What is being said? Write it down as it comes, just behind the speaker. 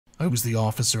I was the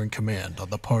officer in command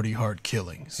on the Party Hard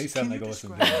killings. They sound like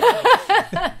awesome.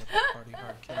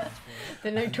 The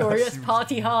notorious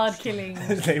Party Hard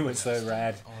killings. They were so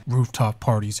rad. Rooftop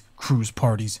parties, cruise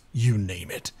parties, you name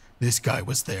it. This guy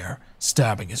was there,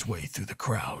 stabbing his way through the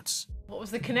crowds. What was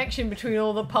the connection between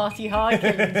all the Party Hard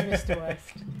killings, Mr.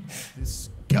 West? This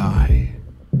guy...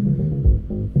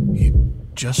 he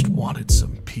just wanted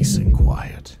some peace and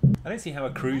quiet. I don't see how a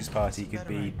cruise party could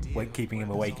be keeping him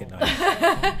awake at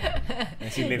night.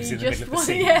 Unless he lives in the middle of the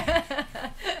sea. Yeah.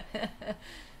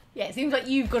 Yeah, it seems like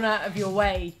you've gone out of your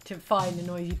way to find a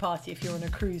noisy party if you're on a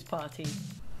cruise party.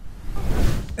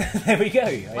 There we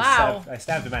go. Wow. I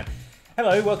stabbed a man.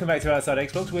 Hello, welcome back to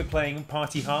outsidexbox. We're playing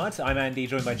Party Hard. I'm Andy,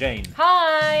 joined by Jane.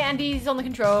 Hi, Andy's on the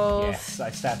controls. Yes, I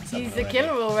stabbed someone He's the already.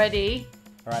 killer already.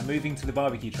 Alright, moving to the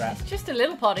barbecue trap. It's just a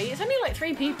little party. It's only like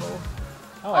 3 people.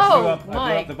 Oh, I blew up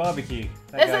Mike. the barbecue.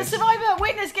 There's a survivor!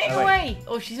 Witness getting Oh, away!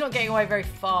 Or she's not getting away very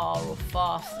far or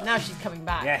fast. Now she's coming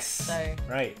back. Yes. So,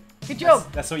 Right. good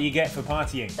job. That's what you get for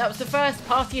partying. That was the first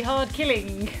Party Hard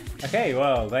killing. Okay,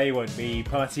 well, they won't be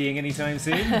partying anytime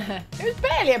soon. It was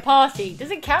barely a party. Does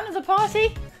it count as a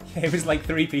party? It was like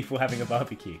 3 people having a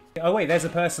barbecue. Oh wait, there's a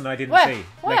person I didn't Where? see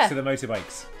Where? next to the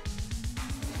motorbikes.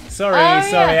 Sorry, Oh,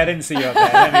 sorry, yeah. I didn't see you up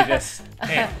there. Let me just...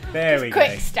 there we go.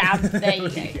 Quick stab. There you we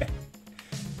go. go.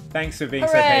 Thanks for being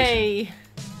so patient. Hooray!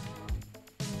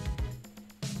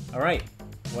 Alright,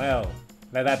 well,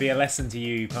 let that be a lesson to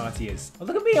you partiers. Oh,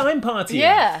 look at me, I'm partying.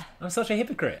 Yeah. I'm such a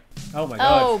hypocrite. Oh my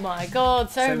god. Oh my god,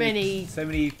 so many So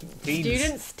many teens.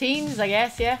 students, teens, I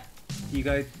guess, yeah. You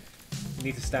guys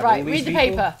need to stab Right, all these read the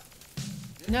people? paper.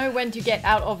 Know when to get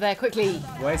out of there quickly.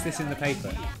 Why is this in the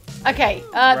paper? Okay,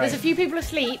 Right. there's a few people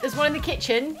asleep. There's one in the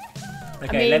kitchen.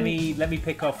 Okay, I mean- let me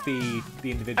pick off the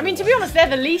individual. I mean, to be ones. honest, they're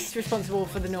the least responsible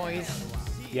for the noise.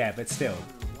 Yeah, but still.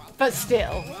 But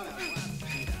still.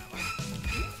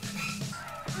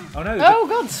 Oh no. Oh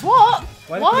god, SWAT!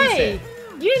 Why the police here?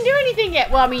 You didn't do anything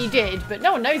yet. Well, I mean, you did, but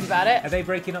no one knows about it. Are they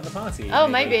breaking up the party? Oh,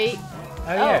 maybe.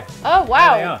 Oh yeah. Oh,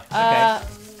 wow. There they are.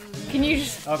 Okay. Can you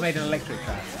just I've made an electric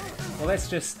trap. Well, let's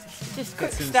just quick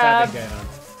get some stab? stabbing going on.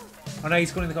 Oh no,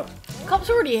 he's calling the cops. Cops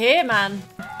are already here, man.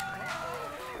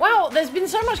 Wow, there's been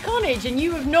so much carnage, and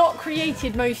you have not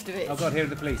created most of it. Oh god, here are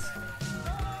the police.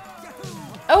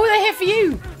 Oh, they're here for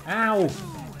you. Ow!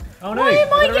 Oh no! Why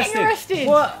am I got getting arrested?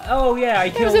 What? Oh yeah, I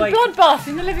There was killed a like bloodbath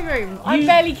in the living room. I You-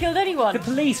 barely killed anyone. the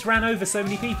police ran over so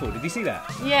many people. Did you see that?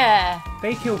 Yeah.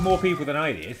 They killed more people than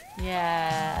I did.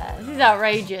 Yeah. This is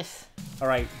outrageous. All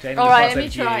right, Jane. All I'm right, gonna let me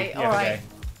pass over to try. you. All Yeah,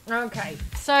 right. Okay.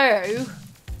 So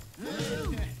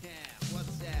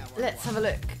let's have a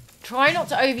look. Try not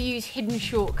to overuse hidden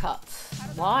shortcuts.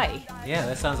 Why? Yeah,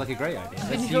 that sounds like a great idea.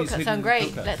 Hidden shortcuts sound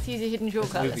great. Let's use a hidden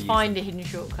shortcut. Let's overuse find a hidden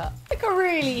shortcut. Like a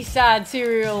really sad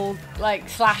serial like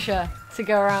slasher to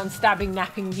go around stabbing,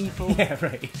 napping people. Yeah,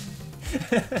 right.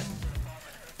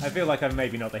 I feel like I'm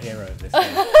maybe not the hero of this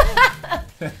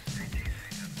game.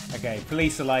 Okay,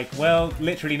 police are like, well,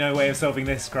 literally no way of solving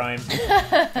this crime.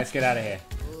 Let's get out of here.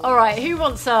 All right, who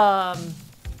wants some?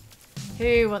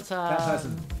 Who wants some? That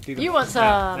person. do the- You want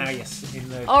some? Now, yes. In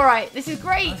the, All right, this is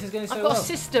great. Oh, this is going so I've got well. a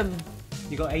system.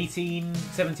 You got 18,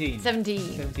 17.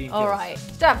 17. 17 All kills. right,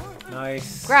 stab,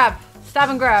 Nice. grab, stab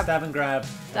and grab. Stab and grab.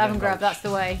 Stab and grab, that's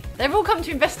the way. They've all come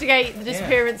to investigate the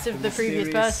disappearance of the previous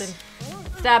mysterious- person.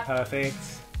 Stab. Perfect.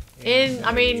 In,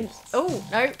 I mean, oh,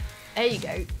 no. There you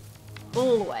go.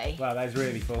 All the way. Wow, that is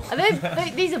really full.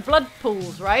 Are these are blood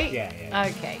pools, right? Yeah, yeah.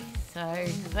 Okay, so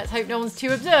let's hope no one's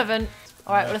too observant.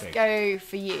 All right, well, let's Perfect. go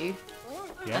for you.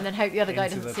 Yeah. And then hope the other guy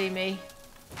Into doesn't the- see me.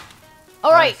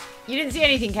 All right, you didn't see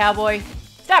anything, cowboy.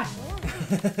 Stab.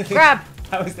 Grab.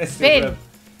 How is there Spin. still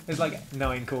there's like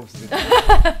 9 corpses in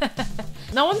there.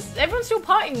 Everyone's still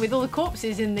partying with all the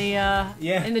corpses in the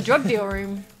in the drug deal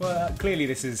room. Well, clearly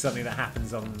this is something that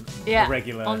happens on Yeah, the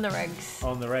regular... on the regs.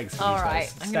 On the regs for All these right,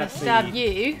 guys. I'm gonna the stab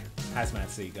you. hazmat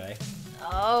suit guy.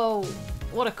 Oh,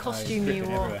 what a costume you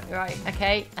dripping wore. everywhere. Right,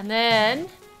 okay, and then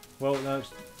Well, no,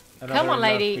 Come on,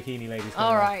 lady. Bikini ladies.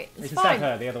 All right, They it's can stab fine.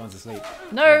 her. The other one's asleep.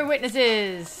 no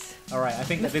witnesses. All right, I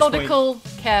think at this point, Methodical,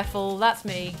 careful. That's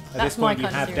me. at That's this my point you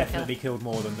kind of have serial definitely killed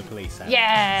more than the police have. killer.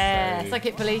 Yeah, So- suck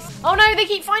it, police. Oh no, they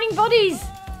keep finding bodies.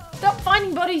 Stop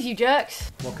finding bodies, you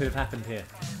jerks. What could have happened here?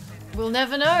 We'll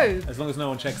never know. As long as no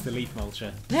one checks the leaf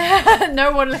mulcher.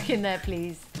 No one look in there,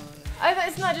 please. Oh,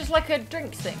 isn't that just like a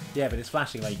drinks thing? Yeah, but it's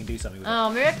flashing like you can do something with Oh,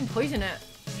 maybe I can poison it.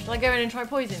 Shall I go in and try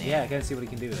poison it. it? Yeah, go and see what he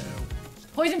can do with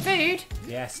it. Poison food?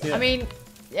 Yes, do it. I mean,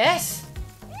 yes.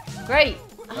 Great.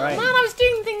 Oh Right. man, I was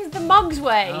doing things the mug's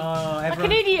way. Oh, like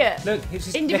everyone... an idiot. Look, it's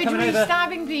just they're Individually coming over.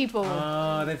 stabbing people.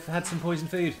 Oh, they've had some poison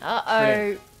food.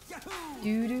 Uh-oh.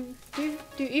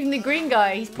 Even the green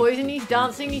guy, he's poisoned, he's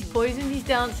dancing, he's poisoned, he's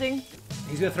dancing.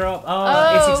 He's gonna throw up.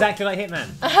 Oh, it's exactly like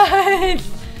Hitman.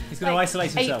 He's gonna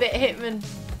isolate himself. 8-bit Hitman.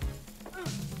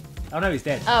 Oh no, he's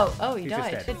dead. Oh, he He's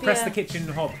died. just dead. Press the kitchen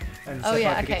hob and Oh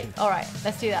yeah, the okay. kitchen. Alright,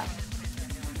 let's do that.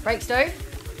 Break stove.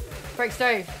 Break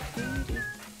stove.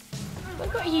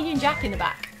 We've got a Union Jack in the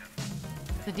back.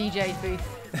 The DJ's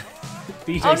booth.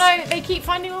 DJ's... Oh no, they keep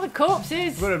finding all the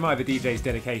corpses. I've got to admire the DJ's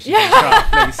dedication Yeah. to his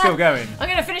craft. Look, he's still going. I'm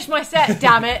going to finish my set,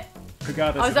 damn it.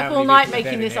 Regardless I was of up how all many night people are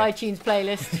making dead this in iTunes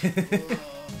playlist.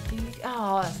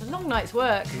 Oh, it's a long night's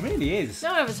work. It really is.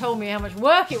 No one ever told me how much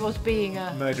work it was being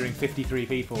a... Murdering 53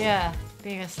 people. Yeah,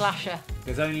 being a slasher.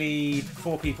 There's only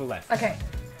 4 people left. Okay.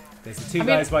 There's the 2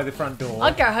 guys by the front door.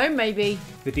 I'd go home maybe.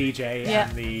 The DJ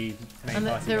and the main And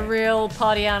party the guy. real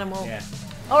party animal. Yeah.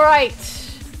 Alright.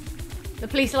 The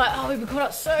police are like, oh, we've been caught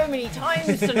up so many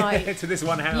times tonight. To this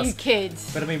one house. You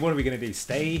kids. But I mean, what are we going to do?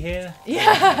 Stay here?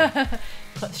 Yeah.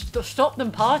 Stop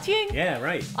them partying? Yeah,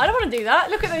 right. I don't want to do that.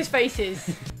 Look at those faces.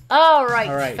 Alright,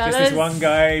 Alright, fellas. just this one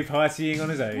guy partying on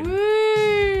his own.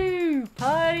 Woo!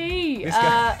 Party! This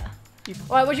guy...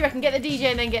 Alright, what do you reckon? Get the DJ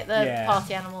and then get the Yeah.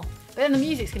 party animal. But then the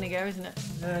music's going to go, isn't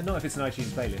it? not if it's an iTunes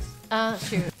playlist. That's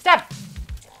true. Stab!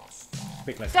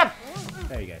 Big left. Stab!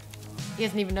 There you go. He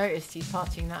hasn't even noticed he's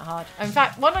partying that hard. In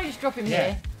fact, why don't I just drop him Yeah,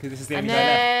 here? because this is the And only guy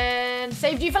left. then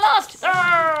saved you for last!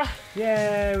 Ah!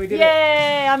 Yeah, we did it.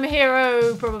 Yay! I'm a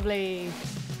hero, probably.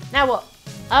 Now what?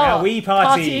 Oh, Now we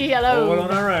party alone. all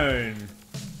on our own.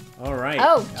 All right.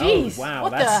 Oh, jeez. Oh, wow,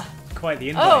 What that's quite the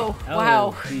invite. Oh,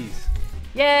 wow. Jeez.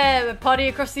 Yeah, the party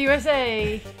across the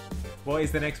USA. What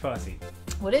is the next party?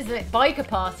 What is it? Biker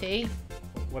party.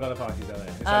 What other parties are there?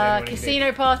 Is that the only one you can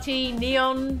Casino party,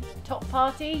 neon top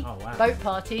party, Oh, wow. boat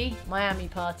party, Miami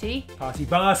party, do? Party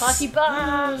bus. party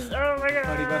bus. Oh my god!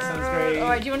 Party bus sounds great. All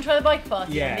right, do you want to try the biker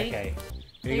party? Yeah, Andy? okay. So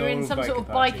Big you're in old some sort of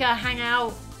party. biker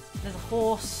hangout. There's a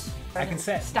horse. I can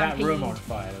set stampede. that room on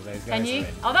fire that those guys Can you? are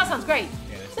in. Oh, that sounds great.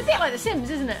 Yeah, It's a bit like The Sims,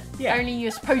 isn't it? Yeah. Only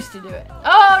you're supposed to do it.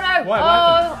 Oh no! What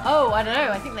Oh, I don't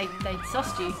know. I think they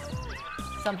sussed you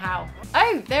somehow.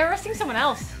 Oh, they're arresting someone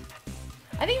else.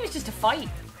 I think it was just a fight.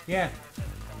 Yeah.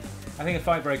 I think a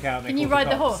fight broke out. And Can they you called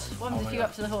ride the cops. horse? What Oh happens my if you go God.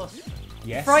 up to the horse?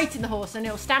 Yes. Frighten the horse and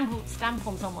it'll stamp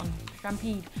on someone.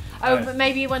 Stampede. Oh, Oh. but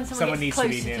maybe when someone Someone gets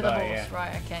needs to be closer to the nearby, horse. yeah.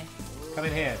 Right, okay. Come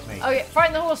in here, mate. Oh yeah,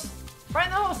 frighten the horse!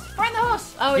 Frighten the horse! Frighten the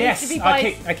horse! Oh, it yes, needs to be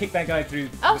by... I kicked that guy through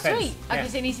Oh, the fence. sweet! Yeah. Okay,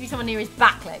 so it needs to be someone near his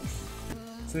back legs.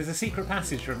 So there's a secret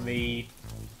passage from the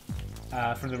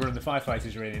room the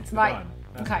firefighters are in into the Right, barn.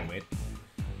 That's okay. a bit weird.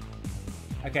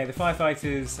 Okay, the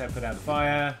firefighters have put out the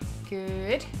fire,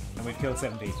 Good. and we've killed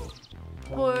 7 people.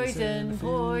 Poison,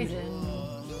 poison.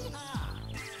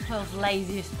 World's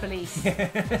laziest police.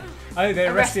 Oh, they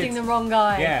Arresting the wrong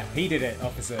guy. Yeah, he did it,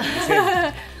 officer. It was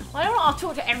him. I don't know, I'll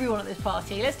talk to everyone at this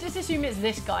party. Let's just assume it's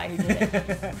this guy who did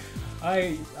it.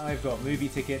 I've got movie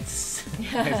tickets.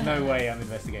 There's no way I'm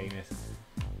investigating this.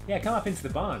 Yeah, come up into the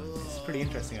barn. It's pretty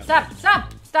interesting. Up there.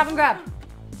 Stab and grab.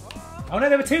 Oh no,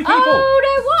 there were 2 people.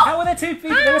 Oh no, what? How were there 2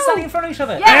 people? They were standing in front of each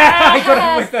other. Yes! I got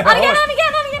him with the horse. And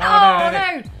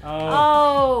again. Oh,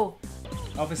 Oh,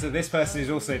 no. no. Officer, this person is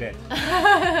also dead.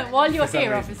 Oh. While you're For some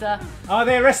here, reason. officer. Oh,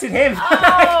 they arrested him because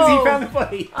Oh. he found the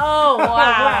body. Oh, wow.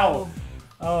 Wow.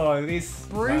 Oh, these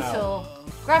Brutal. Wow.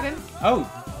 Grab him. Oh,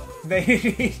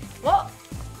 they What?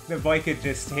 the biker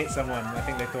just hit someone. I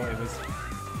think they thought it was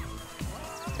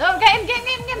Oh, get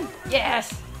him.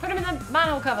 Yes. Put him in the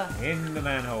manhole cover. in the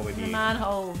manhole with The you.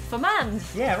 manhole. For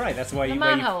mans. Yeah, right. That's why The you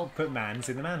manhole. put mans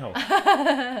in the manhole.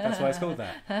 That's why it's called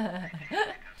that.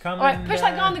 Come Alright, and, push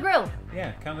that guy on the grill.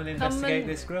 Yeah, come and investigate and-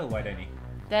 this grill. Why don't you?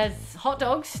 There's hot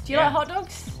dogs. Do you Yeah. like hot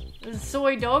dogs? There's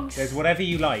soy dogs. There's whatever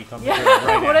you like on the grill Yeah,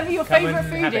 right now. whatever your Come favourite and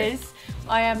food have it. is,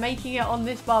 I am making it on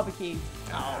this barbecue.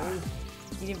 Oh,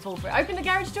 you didn't fall for it. Open the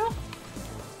garage door.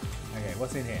 Okay,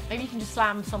 what's in here? Maybe you can just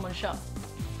slam someone shut.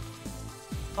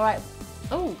 Alright.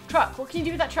 Oh, truck. What can you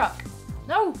do with that truck?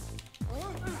 No.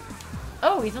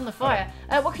 Oh, he's on the fire.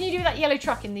 What can you do with that yellow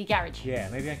truck in the garage? Yeah,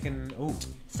 maybe I can. Ooh,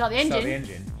 Start the engine. start the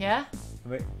engine. Yeah.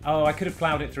 Oh, I could have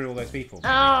ploughed it through all those people.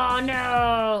 Oh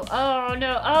no! Oh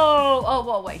no! Oh,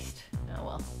 what a waste. Oh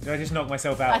well. Did I just knock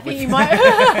myself out? I think with- you might.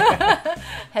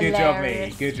 Good job, me.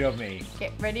 Hilarious. Good job, me.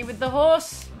 Get ready with the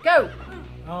horse. Go.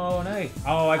 Oh no!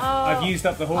 Oh, I've used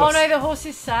up the horse. Oh no, the horse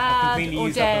is sad completely or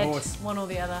used up the dead. horse. One or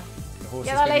the other. The horse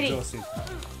Get has that been lady. exhausted.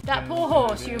 That poor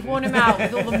horse, you've worn him out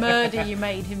with all the murder you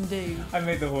made him do. I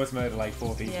made the horse murder like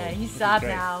 4 people. Yeah, he's This is sad great.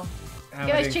 now. How am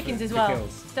Get I those doing chickens for- as for well.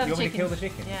 kills? Stab You the want me to kill the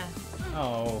chickens. chicken? Yeah.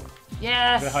 Oh, I'm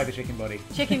Yes. gonna hide the chicken body.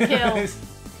 Chicken kill.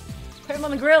 Put him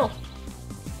on the grill.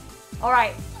 All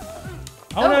right.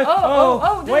 Oh no!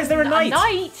 Oh, why is there a there's knight? A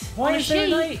knight Why on is there a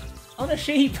sheep. knight? On a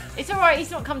sheep. It's alright,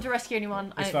 he's not come to rescue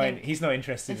anyone. It's fine. He's not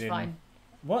interested It's in... fine.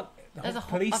 What? There's a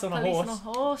police on a police horse? on a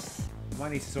horse.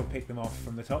 Might need to sort of pick them off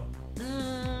from the top.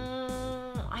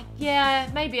 Yeah,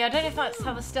 maybe. I don't know if that's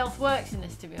how the stealth works in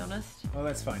this, to be honest. Well,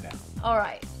 let's find out.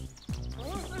 Alright.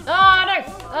 Oh,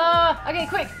 no! Okay,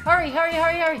 quick. Hurry, hurry,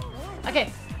 hurry, hurry.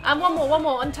 Okay, and one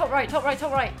more. On top right. Go. Go.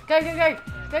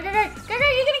 You're gonna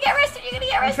get arrested. You're gonna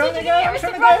get arrested. I'm trying to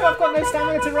go. I've got no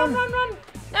stamina to run. Run.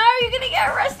 No, you're gonna get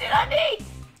arrested, Andy.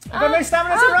 I've got no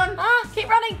stamina to run. Keep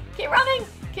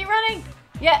running.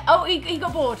 Yeah. Oh, he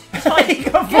got bored. It's fine. He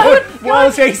got bored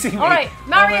while chasing me. All right, Oh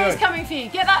Mario's coming for you.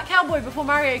 Get that cowboy before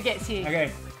Mario gets you.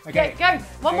 Okay. Go.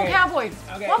 One more Okay. cowboy.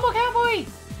 Okay. One more cowboy.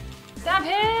 Stab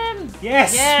him.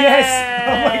 Yes.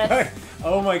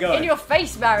 Oh my god. In your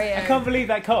face, Mario. I can't believe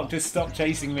that cop just stopped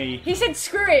chasing me. He said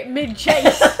screw it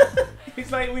mid-chase.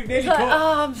 It's like we've nearly He's like, caught...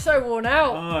 oh, I'm so worn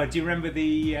out. Oh, do you remember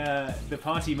the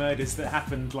party murders that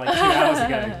happened like 2 hours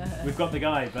ago? We've got the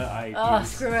guy, but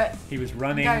Screw it. he was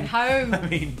running. I'm going home. I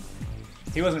mean,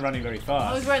 he wasn't running very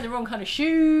fast. I was wearing the wrong kind of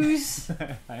shoes.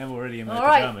 I am already in my All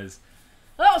right. pajamas.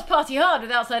 Well, that was Party Hard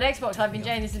with Outside Xbox. I've been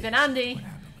Jane, this has been Andy.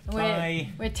 Bye.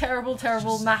 We're terrible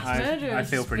mass murderers I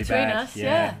feel pretty between bad. us.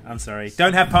 Yeah. I'm sorry.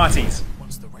 Don't have parties.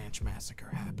 Once the ranch massacre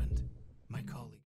happened.